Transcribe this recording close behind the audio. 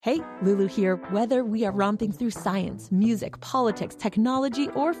Hey, Lulu here. Whether we are romping through science, music, politics, technology,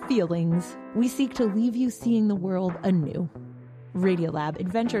 or feelings, we seek to leave you seeing the world anew. Radiolab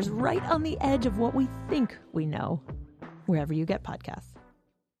adventures right on the edge of what we think we know, wherever you get podcasts.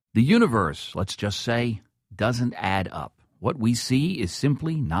 The universe, let's just say, doesn't add up. What we see is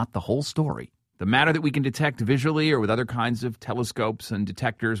simply not the whole story. The matter that we can detect visually or with other kinds of telescopes and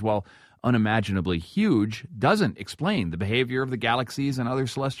detectors, while unimaginably huge, doesn't explain the behavior of the galaxies and other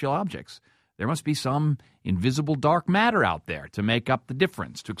celestial objects. There must be some invisible dark matter out there to make up the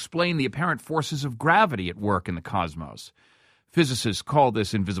difference, to explain the apparent forces of gravity at work in the cosmos. Physicists call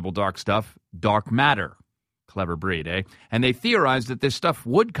this invisible dark stuff dark matter. Clever breed, eh? And they theorize that this stuff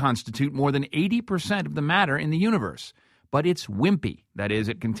would constitute more than 80% of the matter in the universe. But it's wimpy. That is,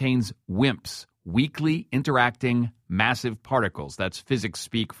 it contains WIMPs, weakly interacting massive particles. That's physics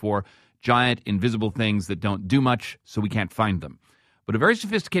speak for giant, invisible things that don't do much, so we can't find them. But a very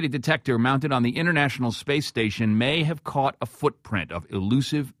sophisticated detector mounted on the International Space Station may have caught a footprint of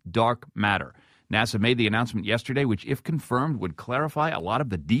elusive dark matter. NASA made the announcement yesterday, which, if confirmed, would clarify a lot of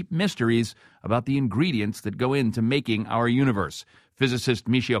the deep mysteries about the ingredients that go into making our universe. Physicist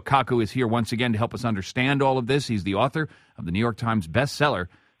Michio Kaku is here once again to help us understand all of this. He's the author of the New York Times bestseller,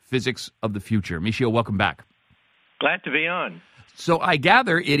 Physics of the Future. Michio, welcome back. Glad to be on. So I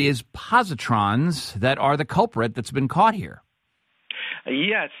gather it is positrons that are the culprit that's been caught here.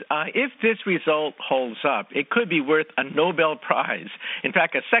 Yes, if this result holds up, it could be worth a Nobel Prize. In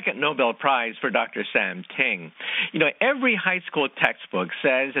fact, a second Nobel Prize for Dr. Sam Ting. You know, every high school textbook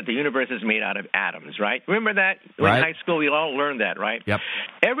says that the universe is made out of atoms, right? Remember that? Right. In high school, we all learned that, right? Yep.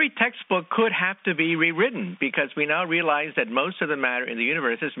 Every textbook could have to be rewritten because we now realize that most of the matter in the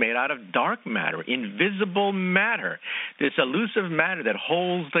universe is made out of dark matter, invisible matter, this elusive matter that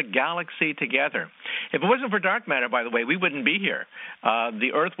holds the galaxy together. If it wasn't for dark matter, by the way, we wouldn't be here.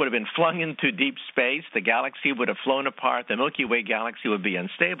 The Earth would have been flung into deep space. The galaxy would have flown apart. The Milky Way galaxy would be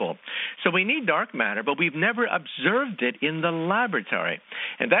unstable. So we need dark matter, but we've never observed it in the laboratory.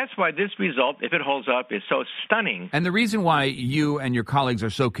 And that's why this result, if it holds up, is so stunning. And the reason why you and your colleagues are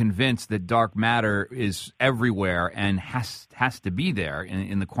so convinced that dark matter is everywhere and has to be there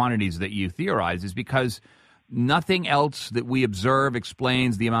in the quantities that you theorize is because nothing else that we observe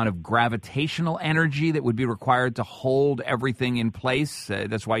explains the amount of gravitational energy that would be required to hold everything in place.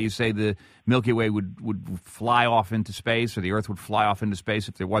 That's why you say the Milky Way would fly off into space, or the Earth would fly off into space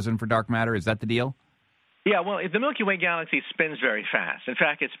if there wasn't for dark matter. Is that the deal? Yeah, well, the Milky Way galaxy spins very fast. In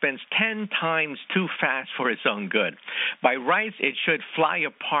fact, it spins 10 times too fast for its own good. By rights, it should fly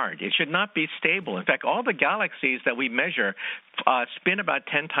apart. It should not be stable. In fact, all the galaxies that we measure spin about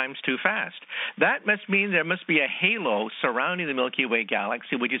 10 times too fast. That must mean there must be a halo surrounding the Milky Way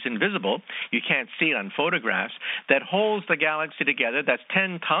galaxy, which is invisible. You can't see it on photographs, that holds the galaxy together. That's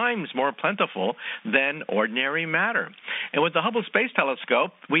 10 times more plentiful than ordinary matter. And with the Hubble Space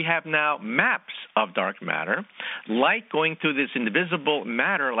Telescope, we have now maps of dark matter, light going through this invisible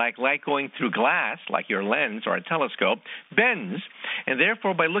matter, like light going through glass, like your lens or a telescope, bends. And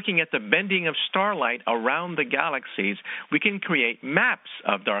therefore, by looking at the bending of starlight around the galaxies, we can create maps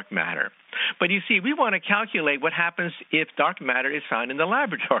of dark matter. But you see, we want to calculate what happens if dark matter is found in the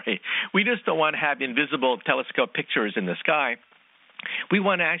laboratory. We just don't want to have invisible telescope pictures in the sky. We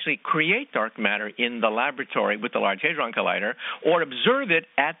want to actually create dark matter in the laboratory with the Large Hadron Collider or observe it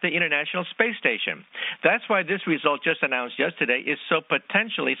at the International Space Station. That's why this result just announced yesterday is so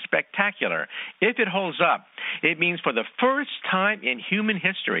potentially spectacular. If it holds up, it means for the first time in human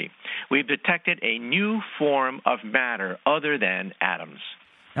history, we've detected a new form of matter other than atoms.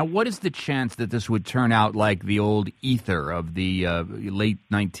 Now, what is the chance that this would turn out like the old ether of the late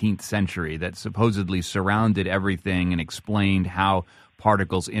 19th century that supposedly surrounded everything and explained how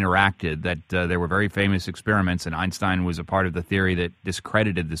particles interacted, that there were very famous experiments, and Einstein was a part of the theory that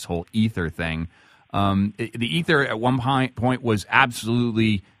discredited this whole ether thing. The ether at one point was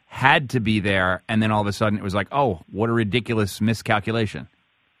absolutely had to be there, and then all of a sudden it was like, oh, what a ridiculous miscalculation.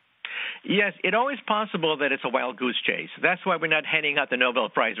 Yes, it's always possible that it's a wild goose chase. That's why we're not handing out the Nobel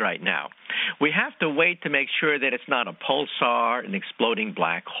Prize right now. We have to wait to make sure that it's not a pulsar, an exploding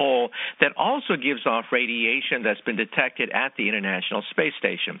black hole, that also gives off radiation that's been detected at the International Space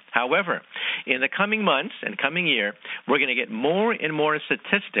Station. However, in the coming months and coming year, we're going to get more and more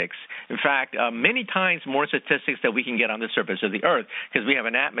statistics. In fact, many times more statistics that we can get on the surface of the Earth, because we have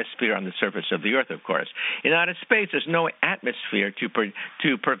an atmosphere on the surface of the Earth, of course. In outer space, there's no atmosphere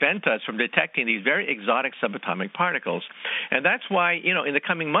to prevent us from from detecting these very exotic subatomic particles. And that's why, in the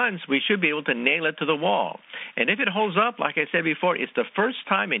coming months, we should be able to nail it to the wall. And if it holds up, like I said before, it's the first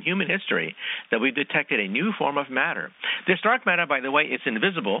time in human history that we've detected a new form of matter. This dark matter, by the way, is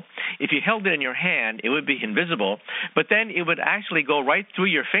invisible. If you held it in your hand, it would be invisible, but then it would actually go right through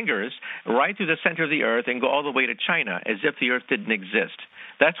your fingers, right through the center of the Earth, and go all the way to China, as if the Earth didn't exist.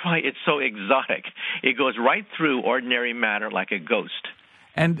 That's why it's so exotic. It goes right through ordinary matter like a ghost.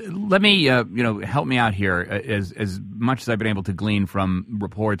 And let me, help me out here. As much as I've been able to glean from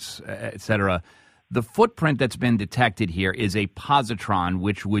reports, et cetera, the footprint that's been detected here is a positron,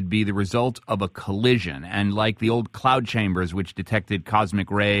 which would be the result of a collision. And like the old cloud chambers, which detected cosmic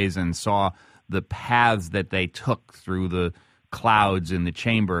rays and saw the paths that they took through the clouds in the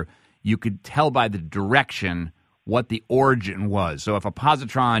chamber, you could tell by the direction what the origin was. So if a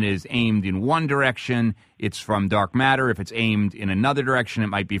positron is aimed in one direction, it's from dark matter. If it's aimed in another direction, it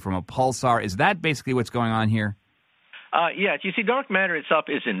might be from a pulsar. Is that basically what's going on here? Yes. You see, dark matter itself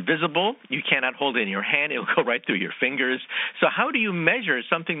is invisible. You cannot hold it in your hand. It will go right through your fingers. So how do you measure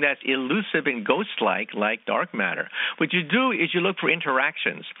something that's elusive and ghost-like, like dark matter? What you do is you look for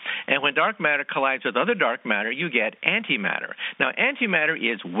interactions. And when dark matter collides with other dark matter, you get antimatter. Now, antimatter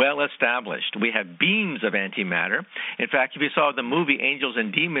is well established. We have beams of antimatter. In fact, if you saw the movie Angels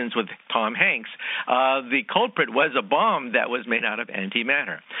and Demons with Tom Hanks, the culprit was a bomb that was made out of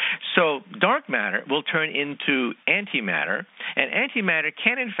antimatter. So dark matter will turn into antimatter, and antimatter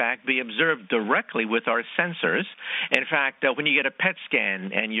can, in fact, be observed directly with our sensors. In fact, when you get a PET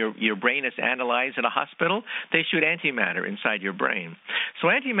scan and your brain is analyzed in a hospital, they shoot antimatter inside your brain. So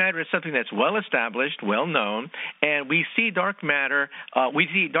antimatter is something that's well established, well known, and we see dark matter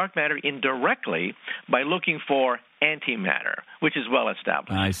indirectly by looking for antimatter, which is well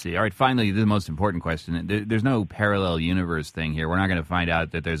established. I see. All right, finally, the most important question. There's no parallel universe thing here. We're not going to find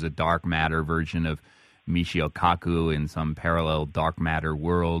out that there's a dark matter version of Michio Kaku in some parallel dark matter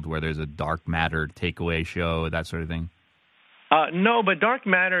world where there's a dark matter takeaway show, that sort of thing? No, but dark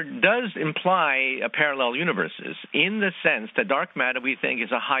matter does imply parallel universes in the sense that dark matter, we think,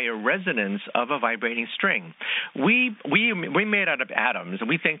 is a higher resonance of a vibrating string. We're made out of atoms, and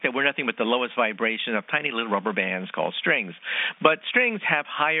we think that we're nothing but the lowest vibration of tiny little rubber bands called strings. But strings have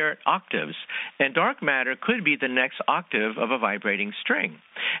higher octaves, and dark matter could be the next octave of a vibrating string.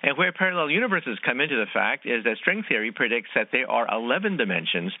 And where parallel universes come into the fact is that string theory predicts that there are 11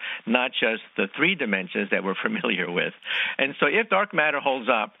 dimensions, not just the 3 dimensions that we're familiar with. And so if dark matter holds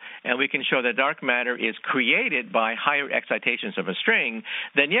up, and we can show that dark matter is created by higher excitations of a string,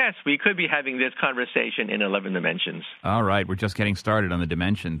 then yes, we could be having this conversation in 11 dimensions. All right, we're just getting started on the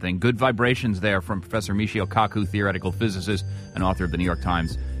dimension thing. Good vibrations there from Professor Michio Kaku, theoretical physicist and author of the New York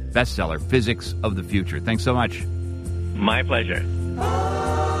Times bestseller, Physics of the Future. Thanks so much. My pleasure.